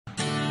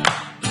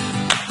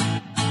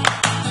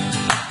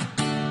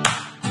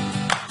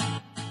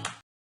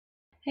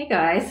Hey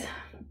guys,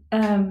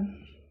 can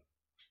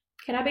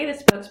I be the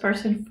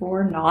spokesperson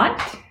for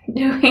not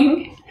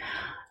doing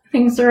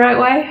things the right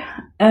way?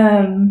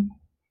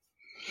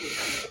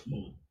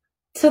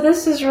 So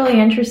this is really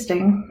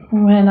interesting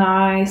when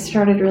I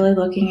started really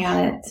looking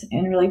at it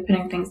and really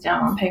putting things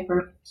down on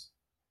paper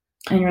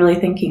and really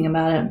thinking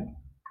about it.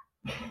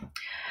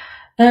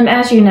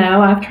 As you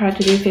know, I've tried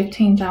to do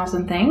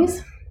 15,000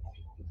 things.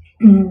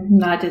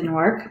 That didn't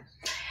work.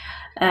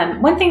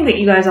 One thing that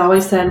you guys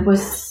always said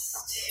was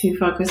to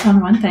focus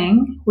on one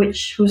thing,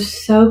 which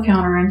was so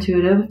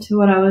counterintuitive to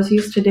what I was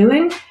used to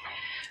doing.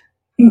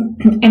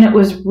 And it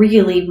was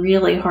really,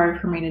 really hard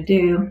for me to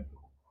do.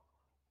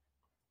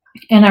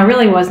 And I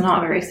really was not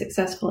very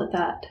successful at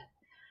that.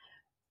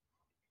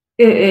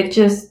 It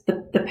just,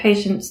 the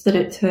patience that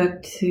it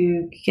took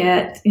to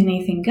get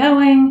anything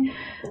going,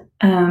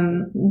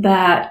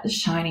 that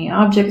shiny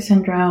object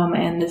syndrome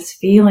and this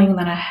feeling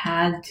that I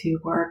had to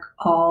work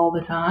all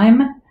the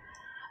time.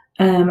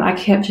 I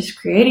kept just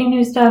creating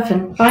new stuff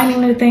and finding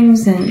new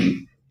things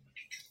and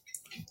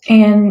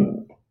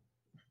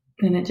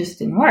it just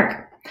didn't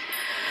work.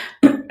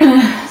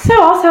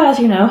 So also, as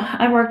you know,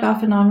 I worked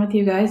off and on with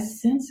you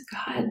guys since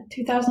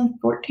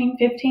 2014,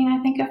 15,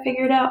 I think I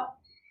figured out.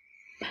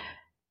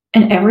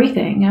 And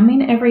everything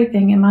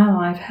in my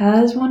life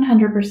has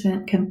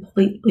 100%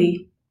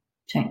 completely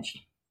changed.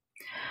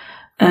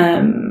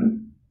 It's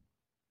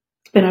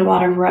been a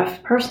lot of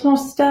rough personal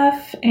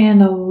stuff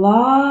and a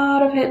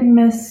lot of hit and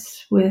miss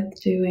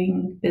with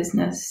doing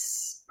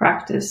business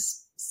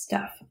practice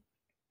stuff.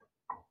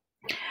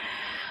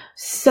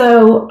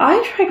 So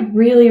I tried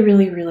really,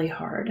 really, really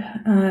hard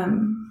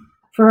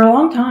for a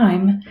long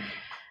time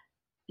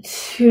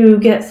to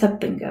get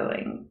something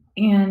going.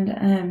 And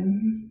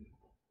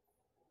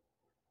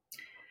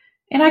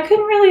I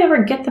couldn't really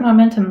ever get the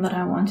momentum that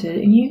I wanted.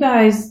 And you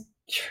guys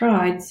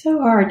tried so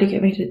hard to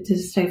get me to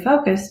stay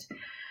focused.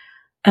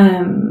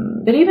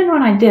 But even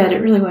when I did,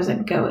 it really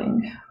wasn't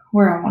going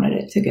where I wanted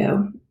it to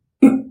go.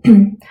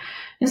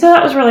 And so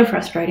that was really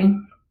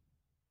frustrating.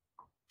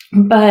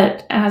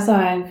 But as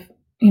I've,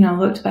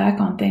 looked back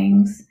on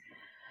things,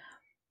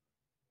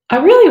 I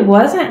really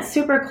wasn't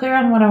super clear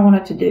on what I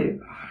wanted to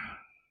do,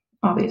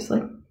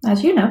 obviously,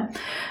 as you know.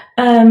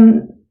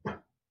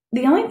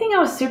 The only thing I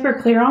was super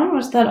clear on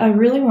was that I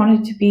really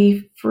wanted to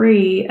be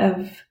free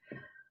of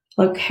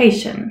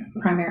location,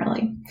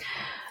 primarily.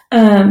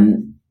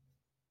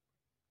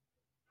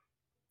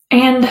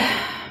 And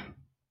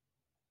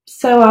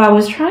so I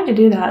was trying to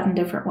do that in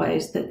different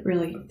ways that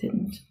really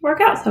didn't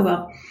work out so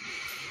well.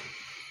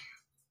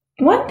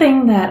 One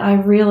thing that I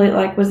really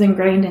was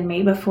ingrained in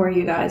me before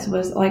you guys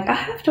was I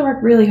have to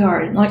work really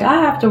hard.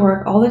 I have to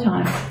work all the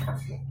time.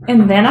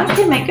 And then I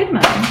can make good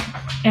money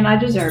and I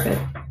deserve it.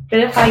 But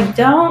if I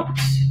don't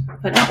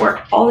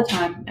work all the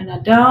time and I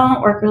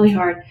don't work really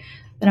hard,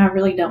 then I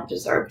really don't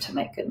deserve to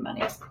make good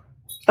money.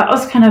 That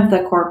was kind of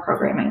the core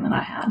programming that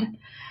I had.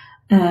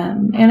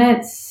 And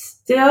it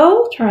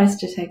still tries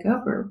to take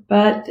over,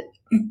 but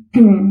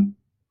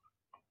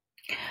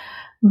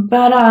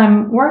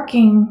I'm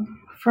working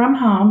from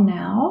home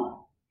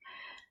now.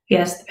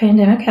 Yes, the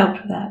pandemic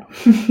helped with that,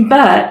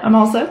 but I'm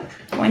also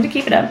going to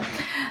keep it up.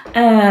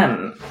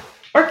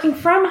 Working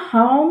from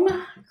home,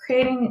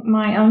 creating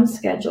my own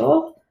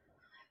schedule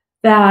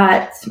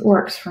that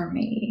works for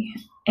me.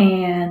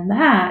 And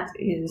that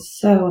is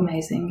so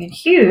amazing and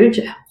huge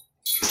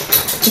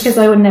because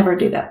I would never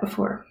do that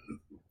before.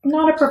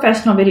 Not a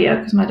professional video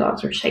because my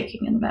dogs are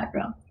shaking in the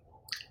background.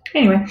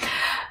 Anyway,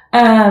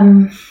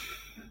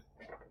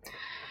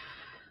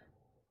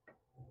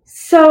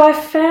 so I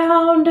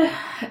found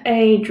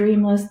a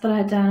dream list that I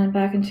had done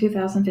back in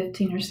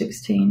 2015 or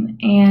 16,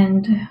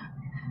 and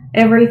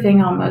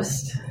everything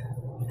almost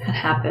had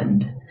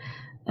happened.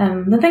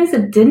 The things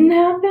that didn't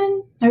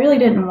happen, I really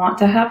didn't want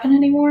to happen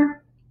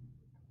anymore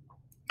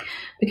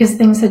because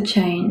things had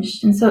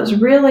changed. And so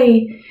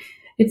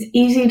it's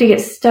easy to get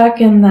stuck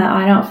in that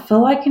I don't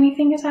feel like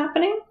anything is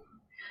happening.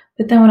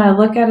 But then when I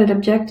look at it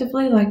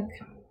objectively,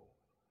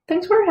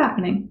 things were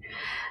happening.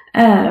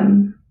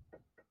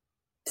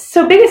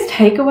 So biggest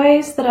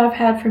takeaways that I've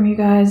had from you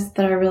guys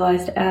that I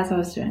realized as I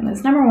was doing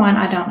this. Number one,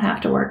 I don't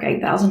have to work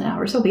 8,000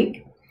 hours a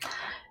week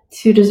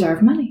to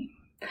deserve money.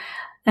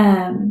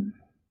 I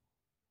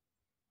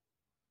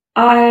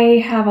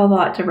have a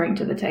lot to bring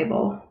to the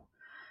table.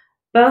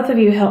 Both of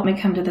you helped me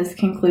come to this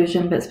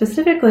conclusion, but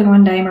specifically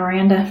one day,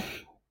 Miranda,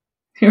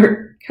 you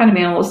were kind of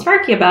being a little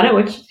snarky about it,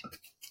 which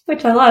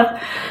I love.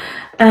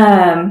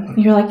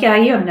 You're like, yeah,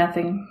 you have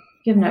nothing.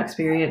 You have no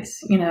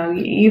experience.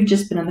 You've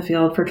just been in the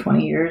field for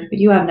 20 years, but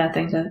you have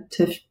nothing to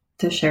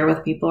share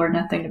with people or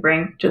nothing to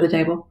bring to the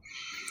table.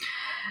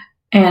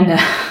 And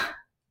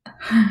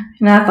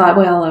I thought,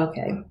 well,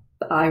 okay,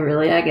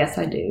 I guess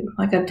I do.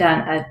 I've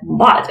done a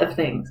lot of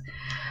things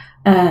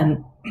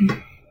in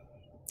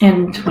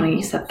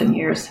 20-something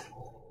years.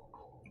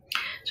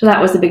 So that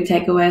was the big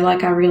takeaway.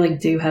 I really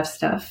do have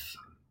stuff.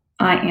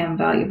 I am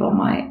valuable.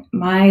 My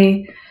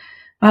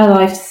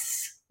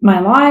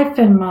life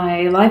and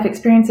my life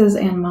experiences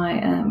and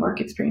my work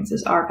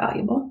experiences are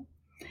valuable.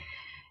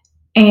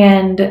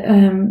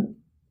 And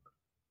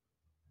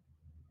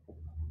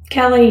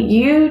Kelly,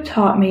 you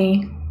taught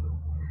me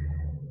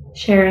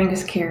sharing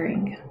is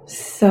caring.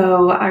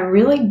 So I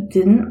really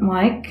didn't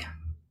like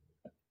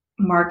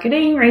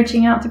marketing,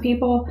 reaching out to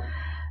people.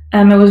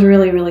 It was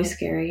really, really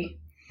scary.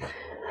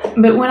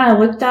 But when I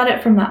looked at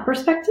it from that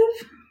perspective,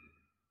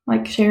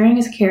 like sharing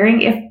is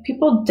caring, if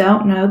people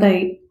don't know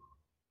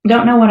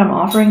what I'm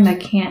offering, they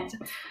can't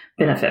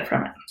benefit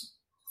from it.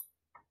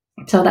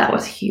 So that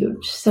was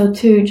huge. So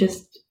 2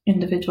 just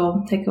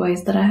individual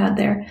takeaways that I had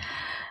there.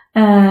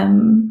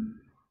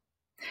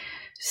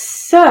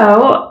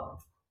 So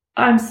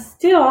I'm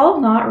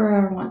still not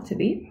where I want to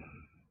be.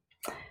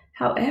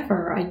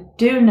 However, I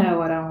do know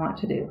what I want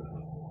to do.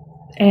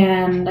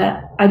 And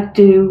I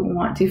do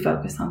want to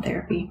focus on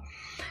therapy.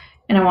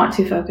 And I want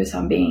to focus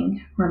on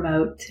being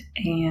remote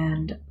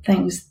and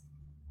things.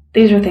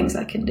 These are things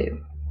I can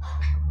do.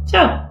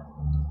 So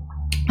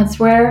that's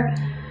where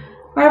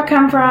I've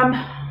come from.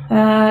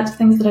 It's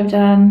things that I've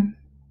done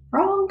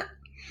wrong,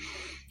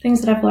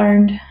 things that I've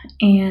learned,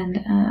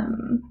 and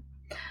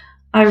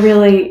I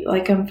really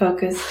I'm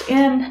focused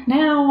in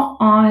now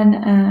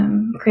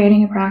on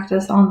creating a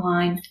practice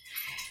online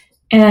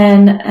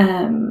in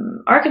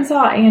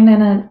Arkansas and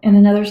in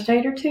another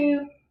state or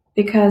 2,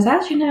 because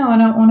as you know, I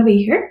don't want to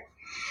be here.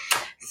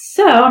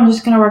 So I'm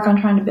just going to work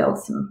on trying to build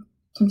some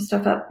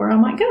stuff up where I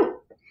might go.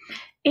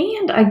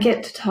 And I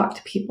get to talk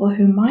to people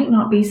who might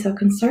not be so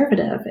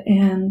conservative,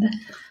 and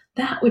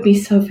that would be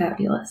so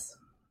fabulous.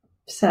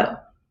 So,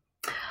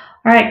 all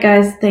right,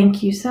 guys,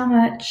 thank you so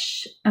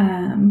much.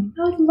 I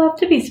would love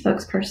to be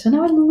spokesperson.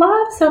 I would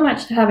love so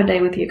much to have a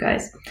day with you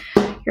guys.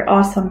 You're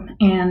awesome,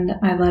 and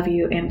I love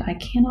you, and I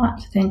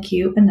cannot thank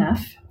you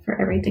enough for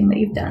everything that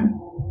you've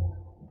done.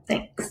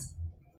 Thanks.